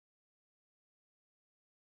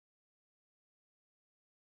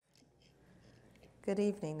Good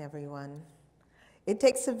evening, everyone. It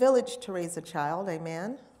takes a village to raise a child,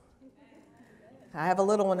 amen? I have a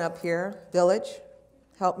little one up here. Village,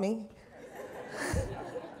 help me.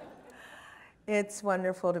 It's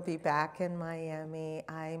wonderful to be back in Miami.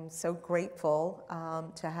 I'm so grateful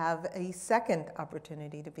to have a second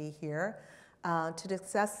opportunity to be here to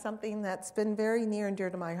discuss something that's been very near and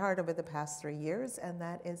dear to my heart over the past 3 years, and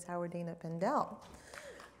that is Howardena Pindell.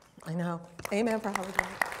 I know. Amen for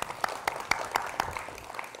Howardena.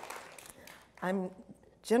 I'm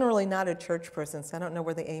generally not a church person, so I don't know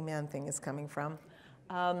where the amen thing is coming from.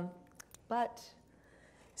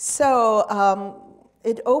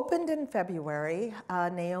 It opened in February.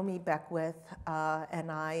 Naomi Beckwith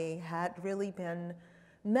and I had really been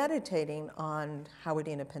meditating on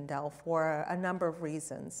Howardena Pindell for a number of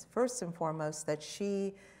reasons. First and foremost, that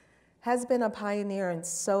she has been a pioneer in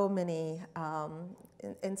so many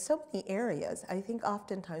areas. I think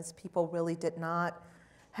oftentimes people really did not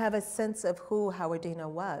have a sense of who Howardena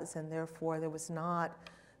was, and therefore there was not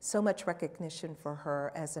so much recognition for her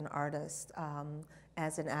as an artist,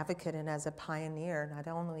 as an advocate, and as a pioneer, not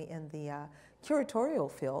only in the curatorial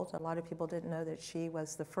field. A lot of people didn't know that she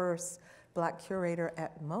was the first Black curator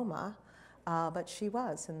at MoMA, but she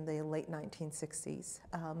was in the late 1960s.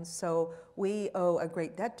 So we owe a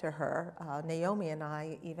great debt to her, Naomi and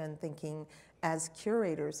I, even thinking as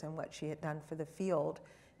curators and what she had done for the field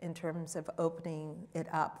in terms of opening it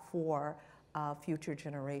up for future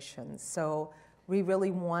generations. So we really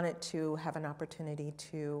wanted to have an opportunity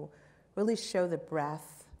to really show the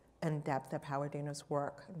breadth and depth of Howardena's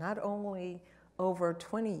work, not only over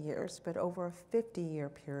 20 years, but over a 50-year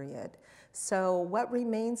period. So what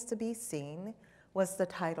remains to be seen was the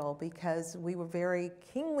title, because we were very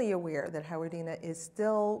keenly aware that Howardena is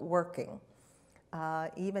still working.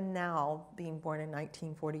 Even now, being born in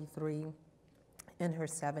 1943, in her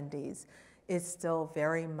 70s, is still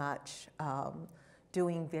very much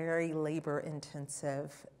doing very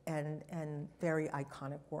labor-intensive and very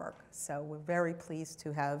iconic work. So we're very pleased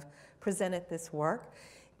to have presented this work.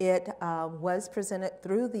 It was presented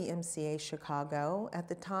through the MCA Chicago. At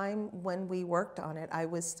the time when we worked on it, I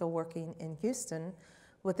was still working in Houston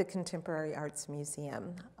with the Contemporary Arts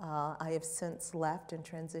Museum. I have since left and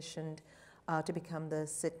transitioned to become the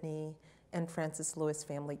Sidney and Francis Lewis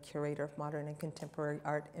Family Curator of Modern and Contemporary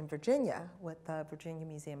Art in Virginia with the Virginia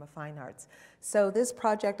Museum of Fine Arts. So this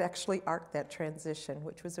project actually arced that transition,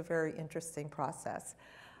 which was a very interesting process.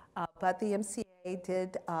 But the MCA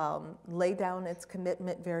did lay down its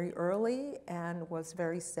commitment very early and was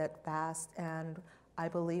very steadfast, and I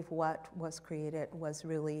believe what was created was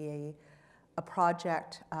really a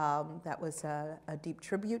project that was a deep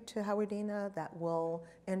tribute to Howardena that will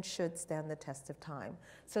and should stand the test of time.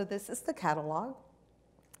 So this is the catalog,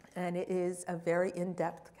 and it is a very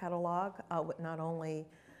in-depth catalog with not only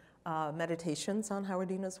meditations on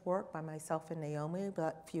Howardena's work by myself and Naomi,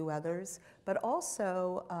 but a few others, but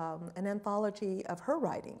also an anthology of her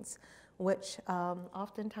writings, which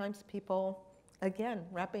oftentimes people, again,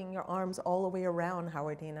 wrapping your arms all the way around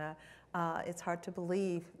Howardena, it's hard to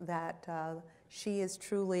believe that she is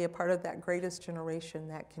truly a part of that greatest generation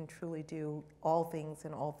that can truly do all things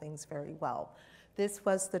and all things very well. This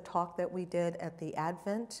was the talk that we did at the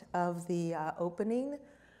advent of the opening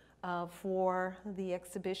for the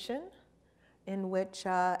exhibition, in which,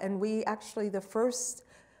 and we actually, the first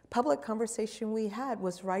public conversation we had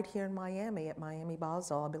was right here in Miami at Miami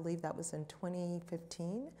Basel. I believe that was in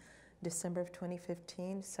 2015. December of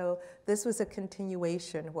 2015. So this was a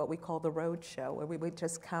continuation of what we call the road show, where we would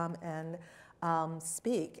just come and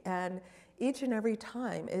speak. And each and every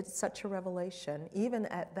time, it's such a revelation. Even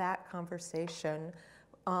at that conversation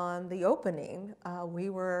on the opening, we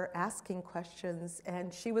were asking questions,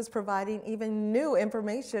 and she was providing even new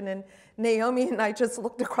information. And Naomi and I just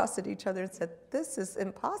looked across at each other and said, this is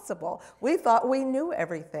impossible. We thought we knew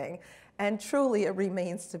everything. And truly, it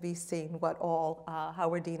remains to be seen what all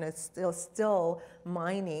Howardena is still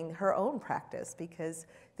mining her own practice, because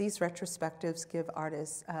these retrospectives give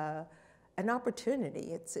artists an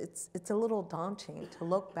opportunity. It's a little daunting to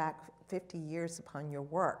look back 50 years upon your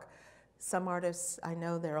work. Some artists, I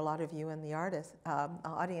know there are a lot of you in the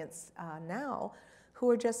audience now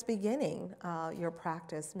who are just beginning your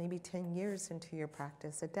practice, maybe 10 years into your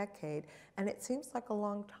practice, a decade, and it seems like a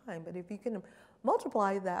long time, but if you can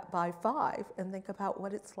multiply that by 5 and think about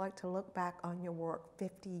what it's like to look back on your work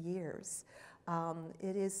 50 years.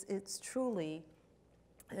 It's truly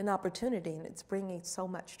an opportunity, and it's bringing so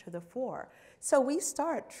much to the fore. So we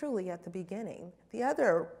start truly at the beginning. The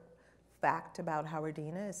other fact about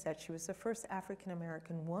Howardena is that she was the first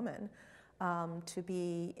African-American woman to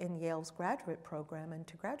be in Yale's graduate program and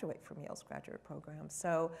to graduate from Yale's graduate program.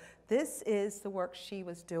 So this is the work she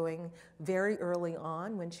was doing very early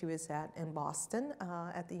on when she was in Boston,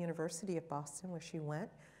 at the University of Boston, where she went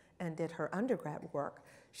and did her undergrad work.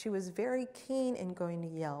 She was very keen in going to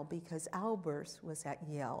Yale because Albers was at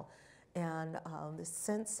Yale. And the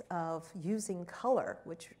sense of using color,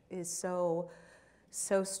 which is so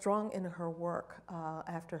strong in her work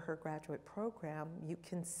after her graduate program, you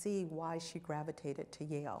can see why she gravitated to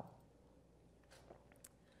Yale.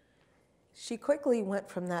 She quickly went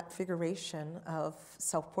from that figuration of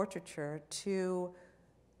self-portraiture to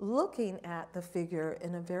looking at the figure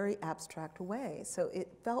in a very abstract way. So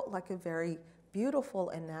it felt like a very beautiful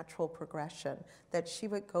and natural progression that she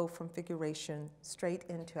would go from figuration straight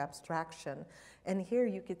into abstraction. And here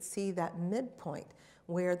you could see that midpoint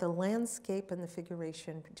where the landscape and the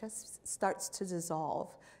figuration just starts to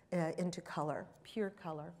dissolve into color, pure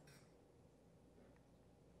color.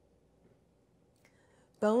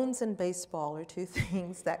 Bones and baseball are two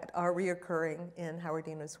things that are reoccurring in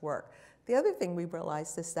Howardina's work. The other thing we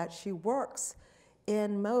realized is that she works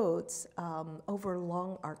in modes over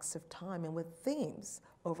long arcs of time and with themes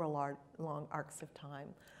over long arcs of time.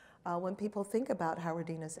 When people think about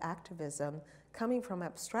Howardina's activism, coming from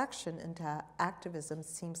abstraction into activism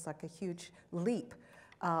seems like a huge leap,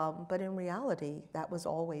 but in reality, that was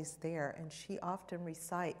always there, and she often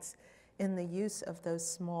recites in the use of those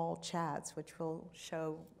small chads, which we'll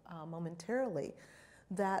show momentarily,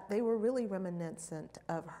 that they were really reminiscent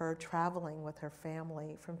of her traveling with her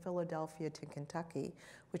family from Philadelphia to Kentucky,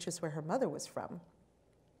 which is where her mother was from,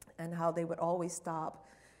 and how they would always stop.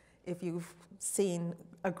 If you've seen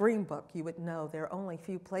a Green Book, you would know there are only a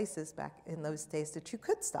few places back in those days that you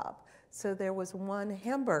could stop. So there was one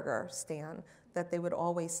hamburger stand that they would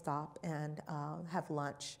always stop and have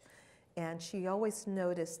lunch. And she always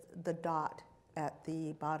noticed the dot at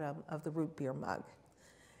the bottom of the root beer mug.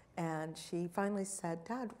 And she finally said,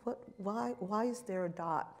 "Dad, why is there a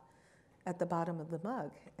dot at the bottom of the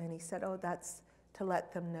mug?" And he said, "Oh, that's to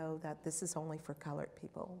let them know that this is only for colored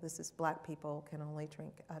people. This is black people can only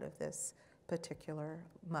drink out of this particular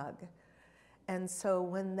mug." And so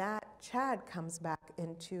when that chad comes back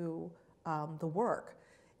into the work,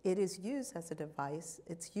 it is used as a device.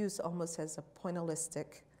 It's used almost as a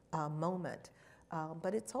pointillistic moment,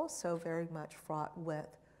 but it's also very much fraught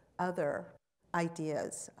with other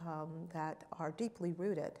ideas that are deeply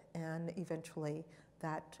rooted, and eventually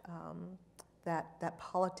that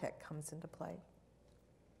politic comes into play.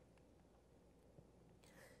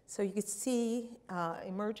 So you can see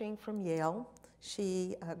emerging from Yale,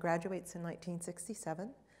 she graduates in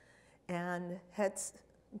 1967 and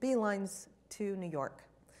beelines to New York.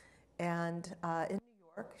 And in New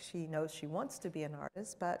York, she knows she wants to be an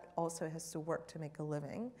artist, but also has to work to make a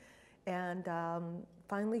living. And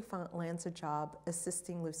finally lands a job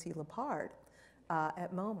assisting Lucy Lepard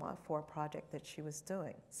at MoMA for a project that she was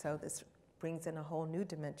doing. So this brings in a whole new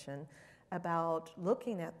dimension about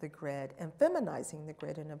looking at the grid and feminizing the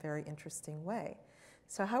grid in a very interesting way.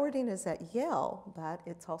 So Howardina is at Yale, but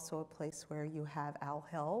it's also a place where you have Al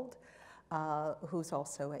Held, who's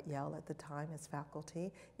also at Yale at the time as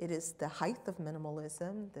faculty. It is the height of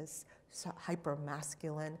minimalism, this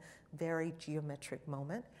hyper-masculine, very geometric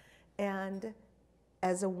moment. And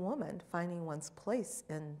as a woman, finding one's place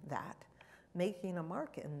in that, making a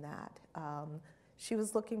mark in that, she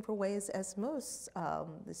was looking for ways, as most,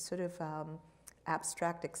 this sort of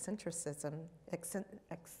abstract eccentricism,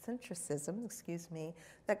 excuse me,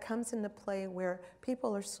 that comes into play where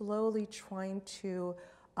people are slowly trying to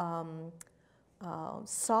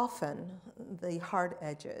soften the hard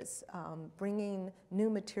edges, bringing new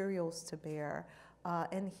materials to bear.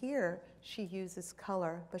 And here she uses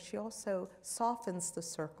color, but she also softens the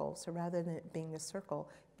circle. So rather than it being a circle,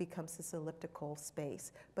 it becomes this elliptical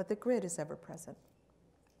space. But the grid is ever present.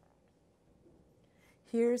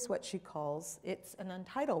 Here's what she calls, it's an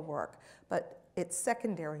untitled work, but its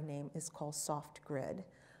secondary name is called Soft Grid.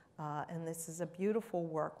 And this is a beautiful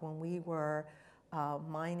work. When we were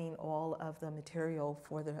mining all of the material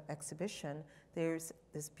for the exhibition, there's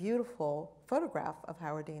this beautiful photograph of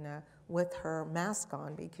Howardina with her mask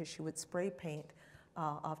on because she would spray paint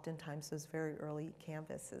oftentimes those very early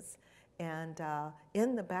canvases. And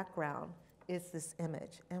in the background is this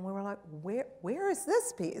image. And we were like, where is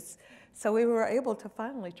this piece? So we were able to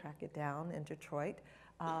finally track it down in Detroit.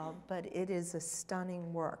 But it is a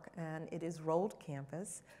stunning work, and it is rolled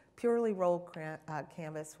canvas, purely rolled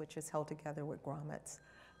canvas, which is held together with grommets.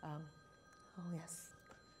 Oh, yes.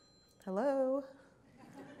 Hello.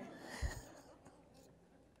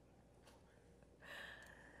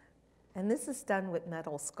 And this is done with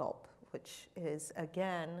metal sculpt, which is,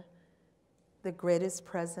 again, the grid is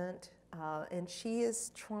present, and she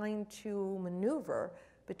is trying to maneuver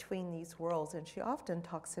between these worlds. And she often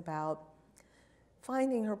talks about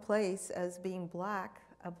finding her place as being black,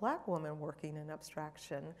 a black woman working in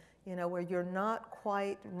abstraction, you know, where you're not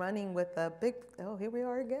quite running with the big, oh, here we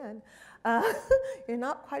are again. You're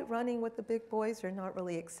not quite running with the big boys, you're not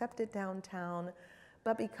really accepted downtown,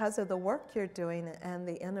 but because of the work you're doing and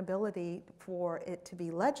the inability for it to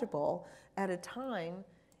be legible at a time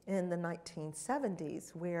in the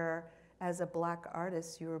 1970s where, as a black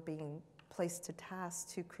artist, you were being placed to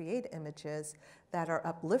task to create images that are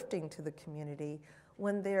uplifting to the community,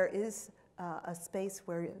 when there is a space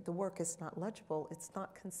where the work is not legible, it's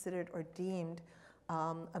not considered or deemed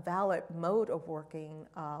a valid mode of working.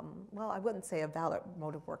 Well, I wouldn't say a valid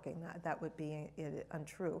mode of working, that would be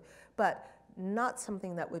untrue, but not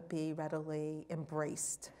something that would be readily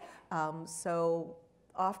embraced. So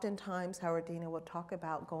oftentimes Howardina will talk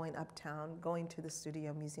about going uptown, going to the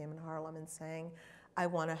Studio Museum in Harlem and saying, I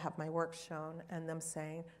want to have my work shown, and them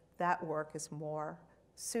saying that work is more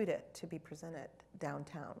suited to be presented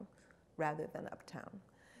downtown rather than uptown.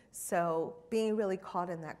 So being really caught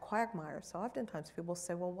in that quagmire. So oftentimes people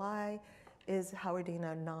say, well, why is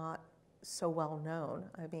Howardina not so well known?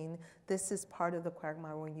 I mean, this is part of the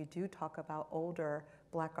quagmire when you do talk about older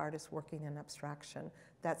black artists working in abstraction.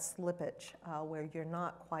 That slippage where you're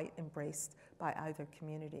not quite embraced by either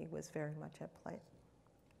community was very much at play.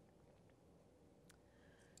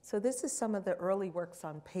 So this is some of the early works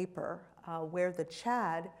on paper where the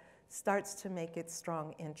Chad starts to make its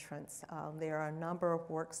strong entrance. There are a number of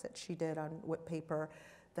works that she did on wood paper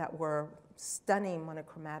that were stunning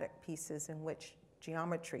monochromatic pieces in which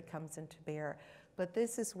geometry comes into bear. But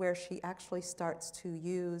this is where she actually starts to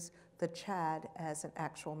use the Chad as an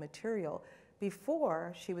actual material.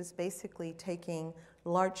 Before, she was basically taking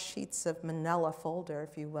large sheets of manila folder,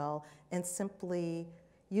 if you will, and simply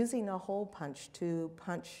using a hole punch to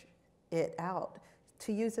punch it out,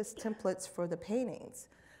 to use as templates for the paintings.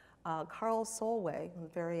 Carl Solway, a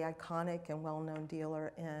very iconic and well-known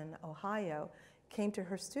dealer in Ohio, came to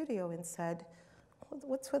her studio and said,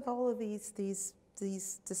 what's with all of these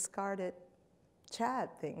discarded Chad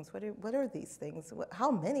things? What are these things?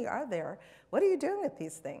 How many are there? What are you doing with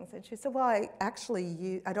these things? And she said, well,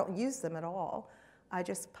 I don't use them at all. I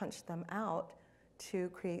just punch them out to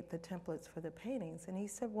create the templates for the paintings. And he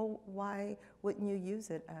said, well, why wouldn't you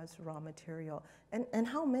use it as raw material? And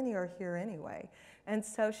how many are here anyway? And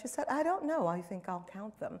so she said, I don't know, I think I'll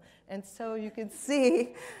count them. And so you can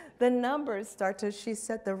see the numbers start to, she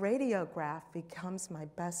said, the radiograph becomes my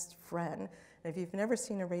best friend. And if you've never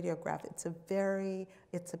seen a radiograph,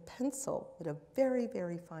 it's a pencil with a very,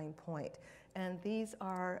 very fine point. And these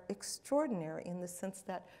are extraordinary in the sense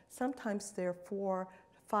that sometimes there are 4 to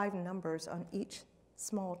 5 numbers on each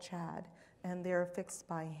small Chad, and they're fixed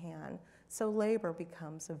by hand. So labor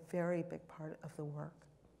becomes a very big part of the work.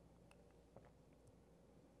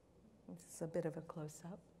 This is a bit of a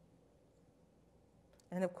close-up.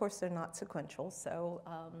 And of course, they're not sequential, so,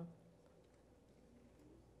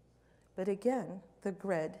 but again, the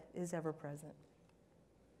grid is ever present.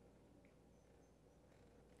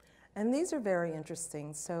 And these are very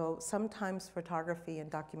interesting. So sometimes photography and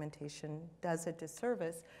documentation does a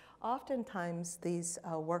disservice. Oftentimes these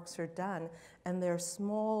works are done and they're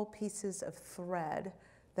small pieces of thread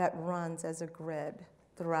that runs as a grid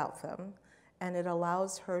throughout them. And it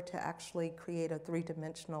allows her to actually create a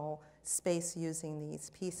 3-dimensional space using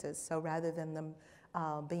these pieces. So rather than them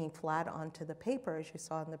being flat onto the paper, as you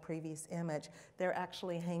saw in the previous image, they're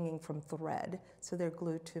actually hanging from thread. So they're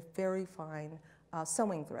glued to very fine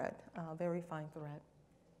sewing thread, very fine thread.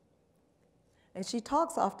 And she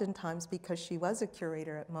talks oftentimes, because she was a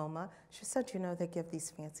curator at MoMA, she said, you know, they give these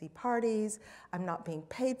fancy parties, I'm not being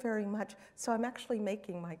paid very much, so I'm actually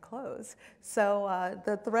making my clothes. So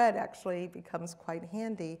the thread actually becomes quite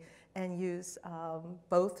handy and used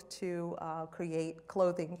both to create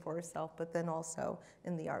clothing for herself, but then also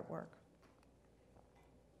in the artwork.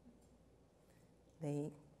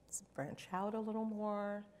 They branch out a little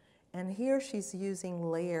more. And here she's using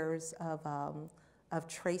layers of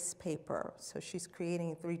trace paper. So she's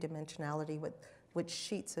creating 3-dimensionality with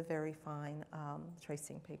sheets of very fine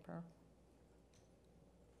tracing paper.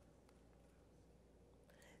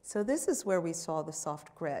 So this is where we saw the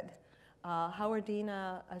soft grid.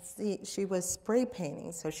 Howardina, she was spray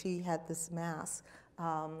painting, so she had this mask.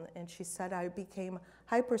 And she said, I became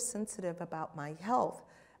hypersensitive about my health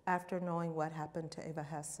after knowing what happened to Eva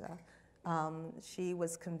Hesse. She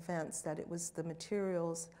was convinced that it was the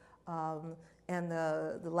materials and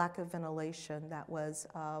the lack of ventilation that was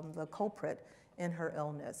the culprit in her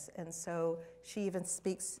illness. And so she even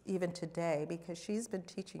speaks, even today, because she's been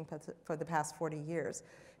teaching for the past 40 years,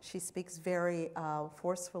 she speaks very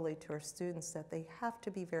forcefully to her students that they have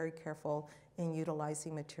to be very careful in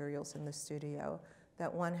utilizing materials in the studio,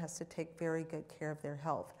 that one has to take very good care of their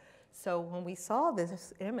health. So when we saw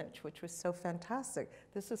this image, which was so fantastic,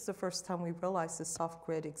 this was the first time we realized the soft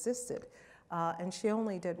grid existed. And she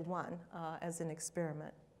only did one as an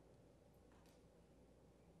experiment.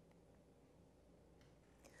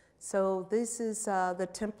 So this is the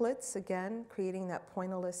templates, again, creating that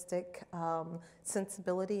pointillistic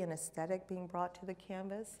sensibility and aesthetic being brought to the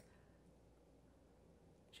canvas.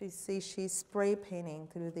 You see she's spray painting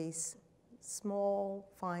through these small,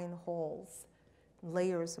 fine holes,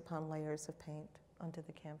 layers upon layers of paint onto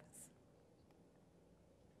the canvas.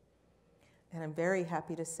 And I'm very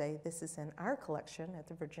happy to say this is in our collection at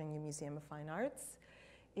the Virginia Museum of Fine Arts.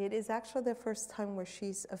 It is actually the first time where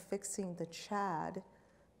she's affixing the Chad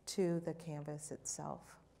to the canvas itself.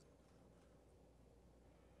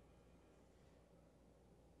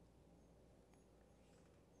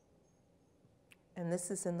 And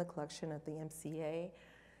this is in the collection at the MCA.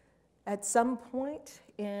 At some point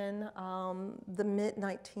in the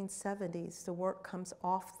mid-1970s, the work comes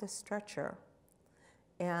off the stretcher.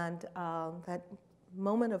 And that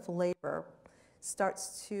moment of labor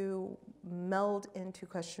starts to meld into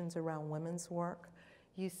questions around women's work.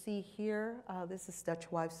 You see here, this is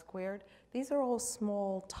Dutch Wife Squared. These are all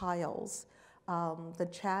small tiles. The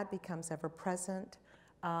Chad becomes ever present.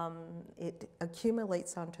 It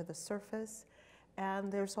accumulates onto the surface.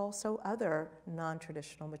 And there's also other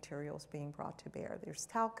non-traditional materials being brought to bear. There's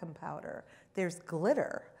talcum powder, there's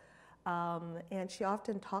glitter. And she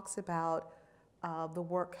often talks about the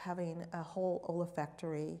work having a whole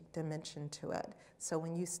olfactory dimension to it. So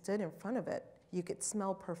when you stood in front of it, you could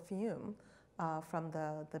smell perfume from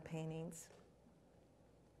the paintings.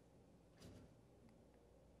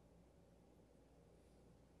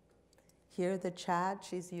 Here the Chad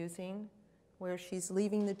she's using, where she's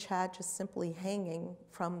leaving the Chad just simply hanging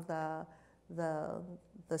from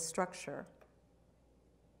the structure.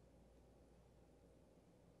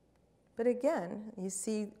 But again, you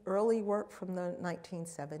see early work from the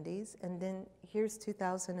 1970s, and then here's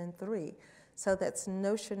 2003. So that's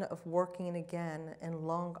notion of working again in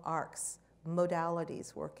long arcs,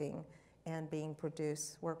 modalities working and being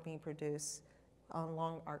produced, work being produced on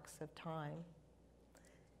long arcs of time.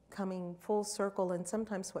 Coming full circle, and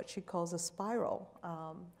sometimes what she calls a spiral,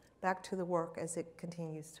 back to the work as it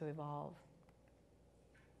continues to evolve.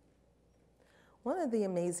 One of the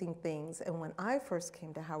amazing things, and when I first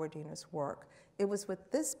came to Howardina's work, it was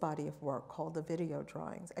with this body of work called the video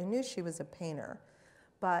drawings. I knew she was a painter,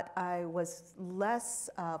 but I was less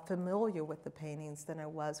familiar with the paintings than I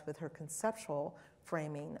was with her conceptual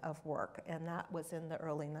framing of work, and that was in the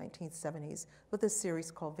early 1970s with a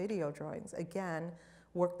series called Video Drawings. Again,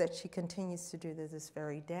 work that she continues to do to this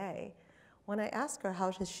very day. When I ask her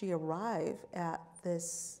how does she arrive at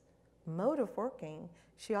this mode of working,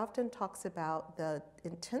 she often talks about the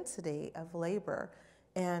intensity of labor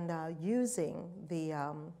and using the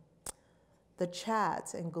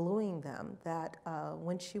Chads and gluing them, that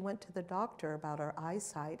when she went to the doctor about her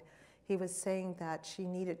eyesight, he was saying that she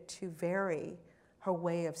needed to vary her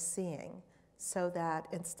way of seeing, so that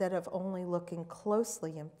instead of only looking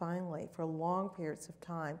closely and finely for long periods of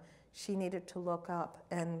time, she needed to look up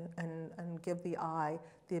and give the eye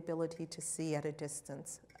the ability to see at a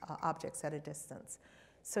distance, objects at a distance.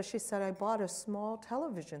 So she said, I bought a small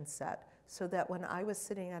television set so that when I was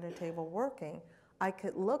sitting at a table working, I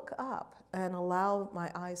could look up and allow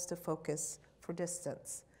my eyes to focus for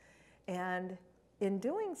distance. And in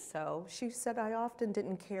doing so, she said, I often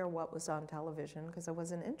didn't care what was on television because I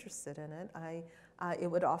wasn't interested in it. It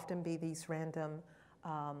would often be these random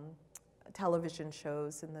television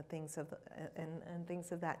shows and things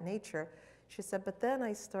of that nature. She said, but then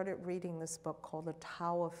I started reading this book called The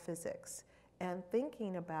Tao of Physics and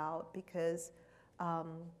thinking about, because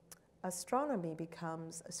astronomy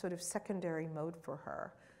becomes a sort of secondary mode for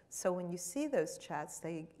her. So when you see those Chads,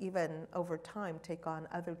 they even over time take on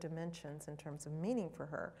other dimensions in terms of meaning for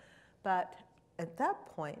her. But at that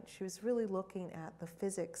point, she was really looking at the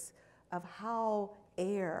physics of how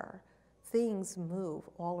air, things move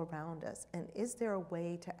all around us. And is there a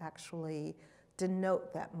way to actually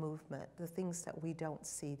denote that movement, the things that we don't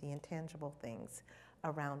see, the intangible things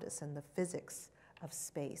around us, and the physics of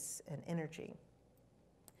space and energy?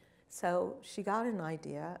 So she got an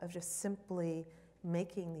idea of just simply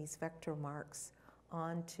making these vector marks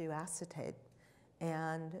onto acetate.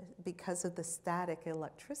 And because of the static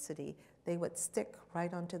electricity, they would stick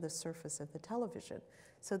right onto the surface of the television.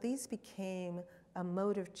 So these became a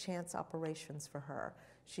mode of chance operations for her.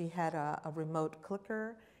 She had a remote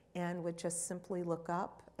clicker and would just simply look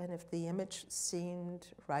up, and if the image seemed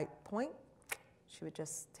right point, she would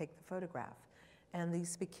just take the photograph. And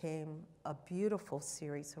these became a beautiful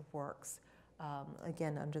series of works,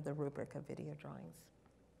 again, under the rubric of video drawings.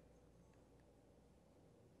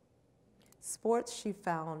 Sports, she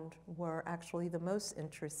found, were actually the most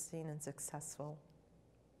interesting and successful.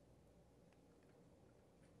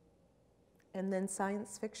 And then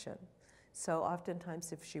science fiction. So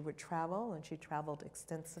oftentimes if she would travel, and she traveled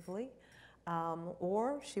extensively,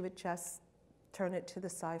 or she would just turn it to the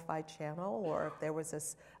Sci-Fi Channel, or if there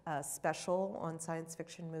was a special on science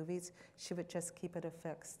fiction movies, she would just keep it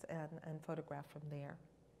affixed and photograph from there.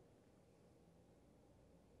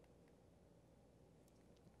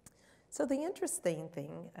 So the interesting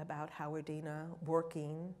thing about Howardina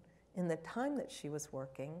working in the time that she was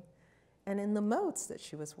working and in the modes that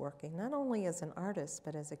she was working, not only as an artist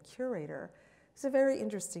but as a curator, it's a very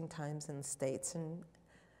interesting times in the States. And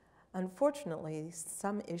unfortunately,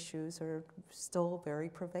 some issues are still very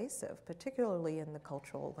pervasive, particularly in the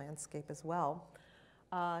cultural landscape as well.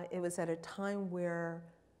 It was at a time where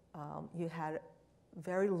you had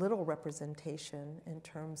very little representation in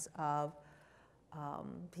terms of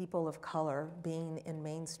people of color being in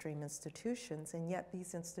mainstream institutions, and yet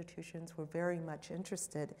these institutions were very much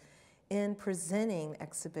interested in presenting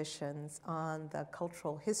exhibitions on the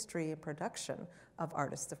cultural history and production of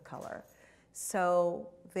artists of color. So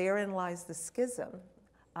therein lies the schism.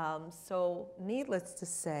 So needless to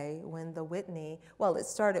say, when the Whitney, well, it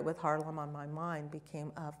started with Harlem on My Mind,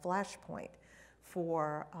 became a flashpoint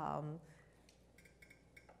for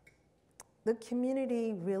the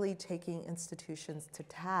community really taking institutions to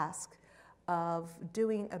task of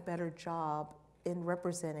doing a better job in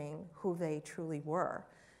representing who they truly were.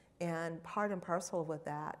 And part and parcel with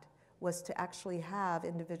that was to actually have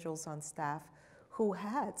individuals on staff who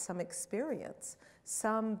had some experience,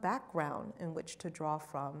 some background in which to draw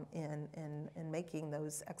from in making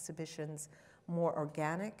those exhibitions more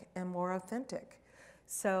organic and more authentic.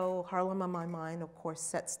 So Harlem on My Mind, of course,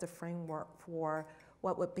 sets the framework for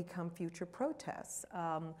what would become future protests.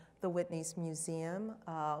 The Whitney's Museum,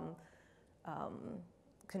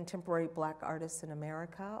 Contemporary Black Artists in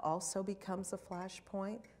America, also becomes a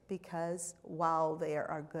flashpoint because while they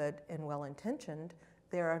are good and well-intentioned,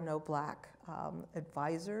 there are no Black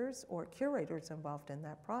advisors or curators involved in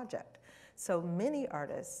that project. So many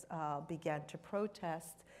artists began to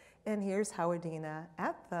protest, and here's Howardina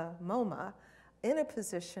at the MoMA in a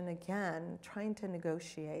position, again, trying to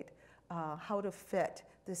negotiate how to fit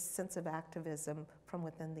this sense of activism from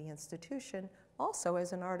within the institution, also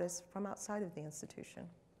as an artist from outside of the institution.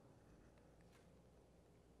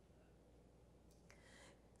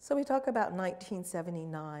 So we talk about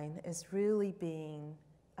 1979 as really being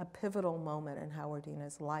a pivotal moment in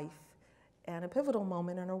Howardina's life and a pivotal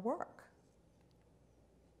moment in her work.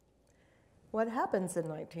 What happens in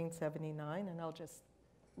 1979, and I'll just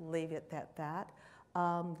leave it at that,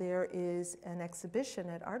 there is an exhibition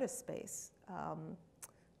at Artist Space.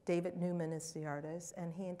 David Newman is the artist,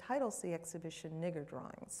 and he entitles the exhibition Nigger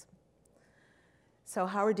Drawings. So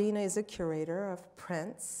Howardina is a curator of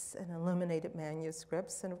prints and illuminated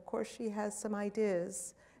manuscripts, and of course she has some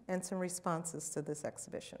ideas and some responses to this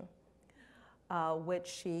exhibition, which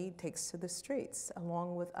she takes to the streets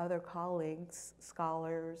along with other colleagues,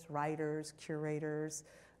 scholars, writers, curators,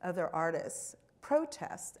 other artists,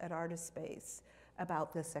 protest at Artist Space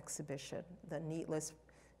about this exhibition, the needless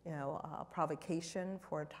provocation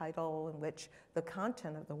for a title in which the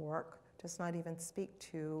content of the work does not even speak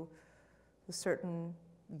to a certain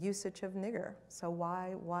usage of nigger. So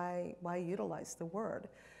why utilize the word?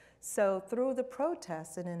 So through the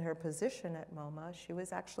protests and in her position at MoMA, she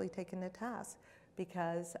was actually taken to task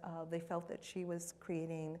because they felt that she was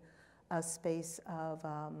creating a space of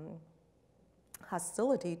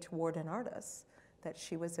hostility toward an artist, that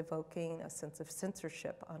she was evoking a sense of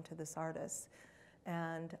censorship onto this artist.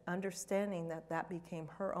 And understanding that that became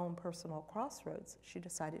her own personal crossroads, she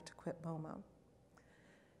decided to quit MoMA.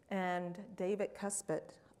 And David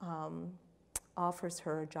Cuspit offers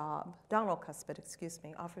her a job, Donald Cuspit, excuse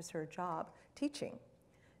me, offers her a job teaching.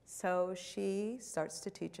 So she starts to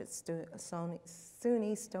teach at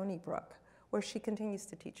SUNY Stony Brook, where she continues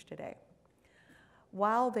to teach today.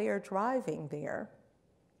 While they are driving there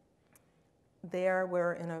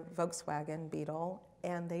we're in a Volkswagen Beetle,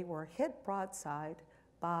 and they were hit broadside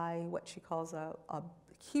by what she calls a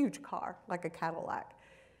huge car, like a Cadillac,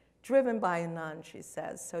 driven by a nun, she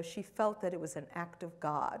says. So she felt that it was an act of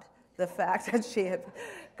God, the fact that she had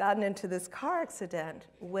gotten into this car accident,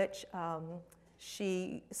 which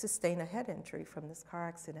she sustained a head injury from this car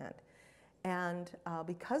accident. And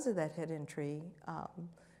because of that head injury,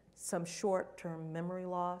 some short-term memory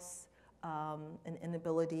loss, an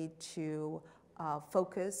inability to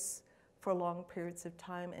focus for long periods of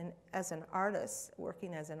time. And as an artist,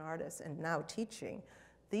 working as an artist and now teaching,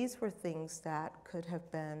 these were things that could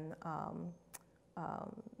have been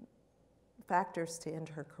factors to end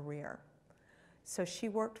her career. So she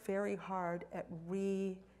worked very hard at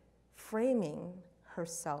reframing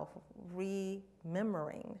herself,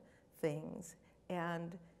 remembering things,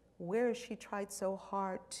 and where she tried so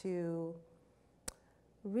hard to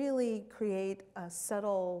really create a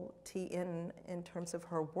subtlety in terms of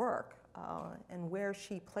her work, and where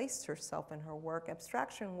she placed herself in her work.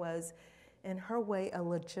 Abstraction was, in her way, a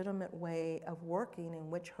legitimate way of working in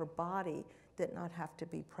which her body did not have to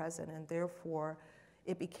be present, and therefore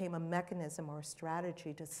it became a mechanism or a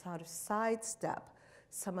strategy to sort of sidestep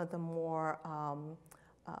some of the more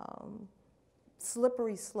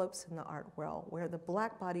slippery slopes in the art world, where the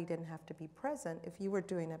black body didn't have to be present. If you were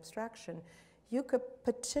doing abstraction, you could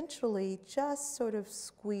potentially just sort of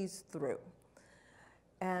squeeze through.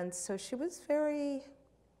 And so she was very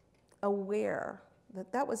aware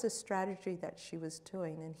that that was a strategy that she was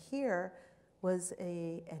doing. And here was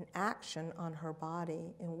an action on her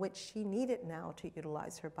body in which she needed now to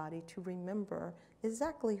utilize her body to remember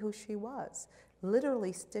exactly who she was,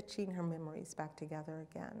 literally stitching her memories back together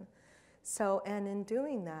again. So, and in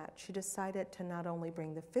doing that, she decided to not only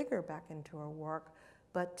bring the figure back into her work,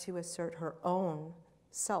 but to assert her own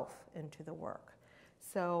self into the work.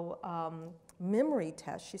 So, memory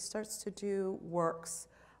tests, she starts to do works,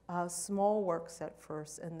 small works at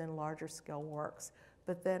first, and then larger scale works.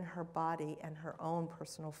 But then her body and her own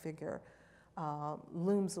personal figure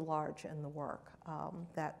looms large in the work.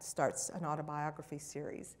 That starts an autobiography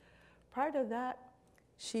series. Prior to that,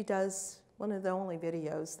 she does one of the only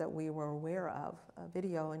videos that we were aware of, a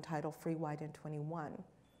video entitled Free, White, and 21,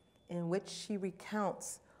 in which she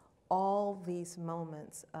recounts all these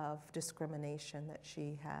moments of discrimination that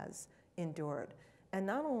she has endured. And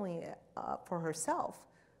not only for herself,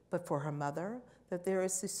 but for her mother, that there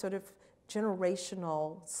is this sort of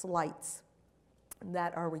generational slights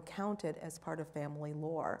that are recounted as part of family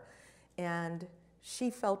lore. And she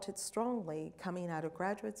felt it strongly coming out of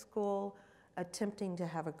graduate school, attempting to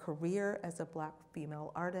have a career as a black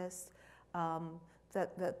female artist,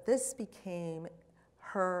 that this became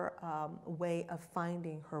her way of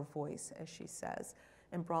finding her voice, as she says.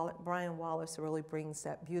 And Brian Wallace really brings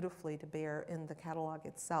that beautifully to bear in the catalog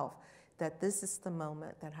itself, that this is the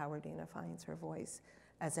moment that Howardina finds her voice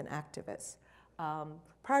as an activist.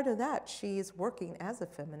 Prior to that, she is working as a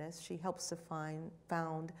feminist. She helps to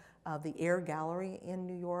found the Air Gallery in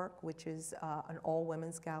New York, which is an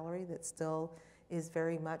all-women's gallery that still is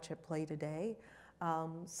very much at play today.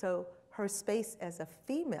 So her space as a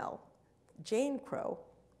female Jane Crow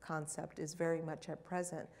concept is very much at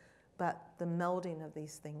present, but the melding of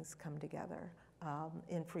these things come together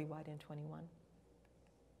in Free, White, and 21.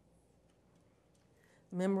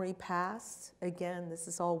 Memory past, again, this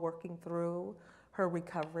is all working through her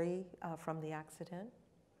recovery from the accident.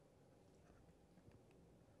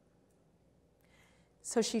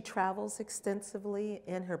 So she travels extensively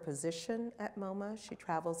in her position at MoMA. She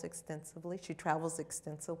travels extensively. She travels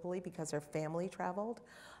extensively because her family traveled.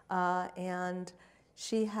 And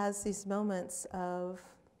she has these moments of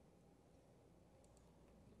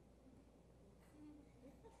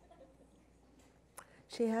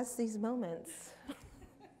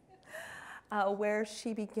where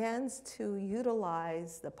she begans to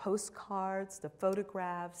utilize the postcards, the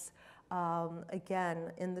photographs,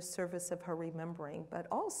 again, in the service of her remembering, but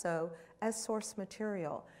also as source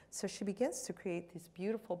material. So she begins to create these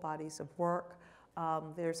beautiful bodies of work.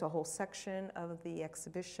 There's a whole section of the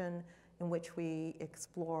exhibition in which we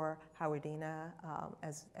explore Howardina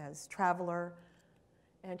as traveler.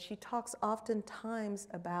 And she talks oftentimes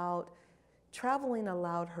about traveling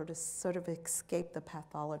allowed her to sort of escape the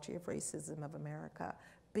pathology of racism of America.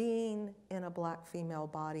 Being in a black female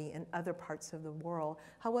body in other parts of the world,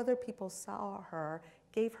 how other people saw her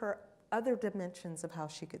gave her other dimensions of how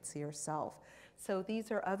she could see herself. So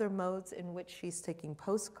these are other modes in which she's taking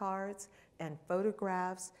postcards and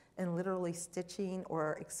photographs and literally stitching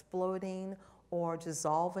or exploding or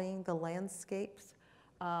dissolving the landscapes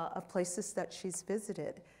of places that she's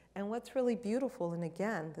visited. And what's really beautiful, and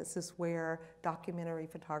again, this is where documentary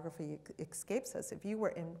photography escapes us. If you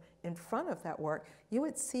were in front of that work, you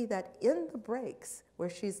would see that in the breaks, where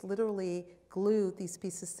she's literally glued these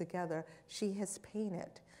pieces together, she has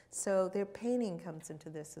painted. So their painting comes into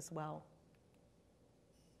this as well.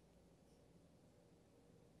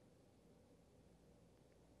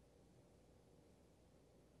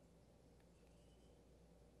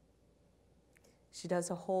 She does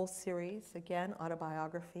a whole series, again,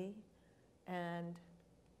 autobiography, and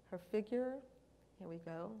her figure, here we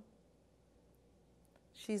go.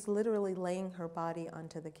 She's literally laying her body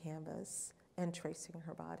onto the canvas and tracing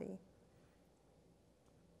her body.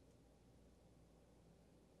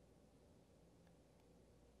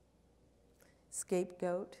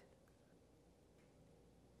 Scapegoat.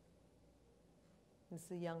 This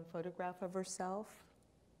is a young photograph of herself.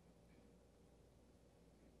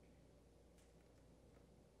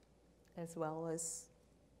 As well as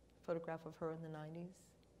a photograph of her in the 90s.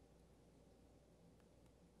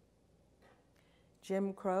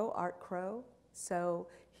 Jim Crow, Art Crow. So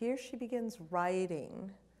here she begins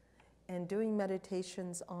writing and doing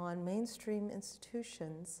meditations on mainstream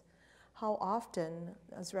institutions, how often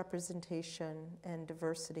does representation and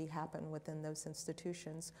diversity happen within those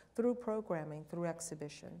institutions through programming, through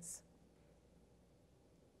exhibitions.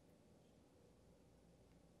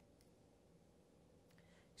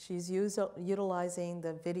 She's utilizing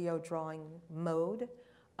the video drawing mode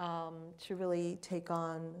to really take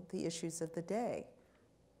on the issues of the day.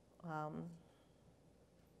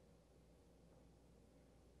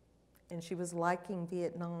 And she was liking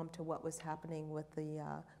Vietnam to what was happening with the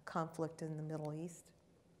conflict in the Middle East.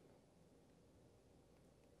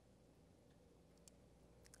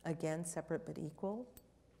 Again, separate but equal,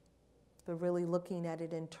 but really looking at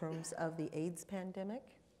it in terms of the AIDS pandemic.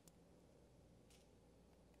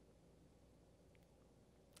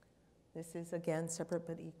 This is, again, separate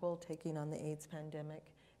but equal, taking on the AIDS pandemic,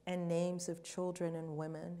 and names of children and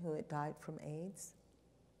women who had died from AIDS.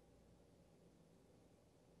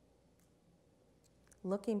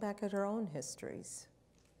 Looking back at her own histories.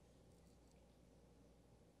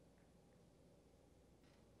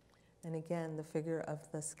 And again, the figure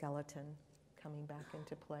of the skeleton coming back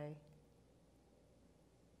into play.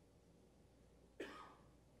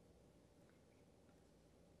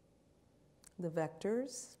 The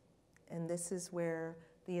vectors, and this is where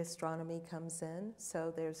the astronomy comes in.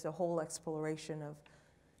 So there's a whole exploration of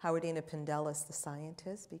Howardina Pendelis, the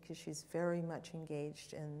scientist, because she's very much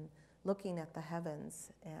engaged in looking at the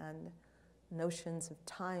heavens and notions of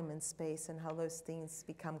time and space and how those things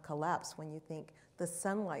become collapsed when you think the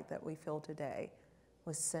sunlight that we feel today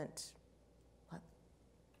was sent, what,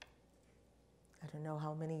 I don't know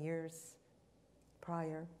how many years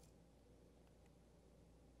prior.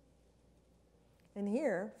 And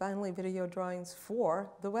here, finally, video drawings for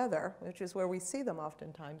the weather, which is where we see them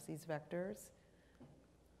oftentimes, these vectors,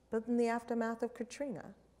 but in the aftermath of Katrina.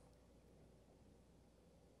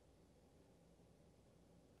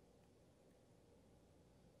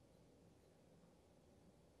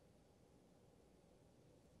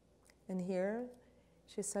 And here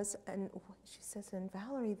she says, and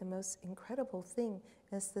Valerie, the most incredible thing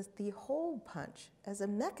is that the hole punch as a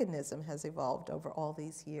mechanism has evolved over all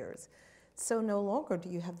these years. So no longer do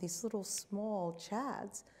you have these little small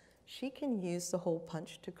chads. She can use the hole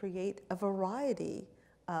punch to create a variety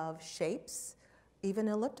of shapes, even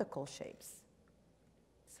elliptical shapes.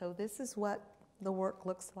 So this is what the work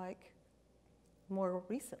looks like more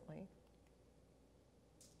recently.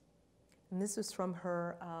 And this was from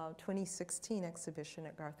her 2016 exhibition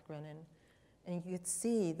at Garth Grennan. And you could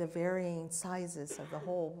see the varying sizes of the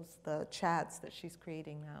holes, the chads that she's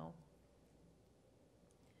creating now.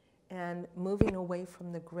 And moving away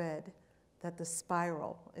from the grid, that the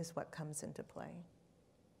spiral is what comes into play.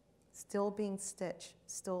 Still being stitched,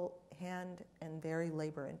 still hand and very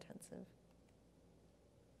labor intensive.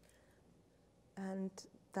 And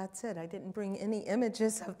that's it. I didn't bring any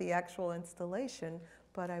images of the actual installation,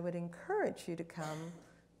 but I would encourage you to come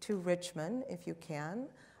to Richmond if you can.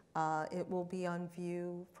 It will be on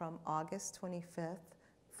view from August 25th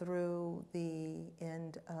through the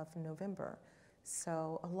end of November.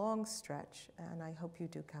 So a long stretch, and I hope you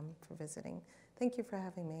do come for visiting. Thank you for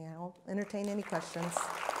having me. I'll entertain any questions.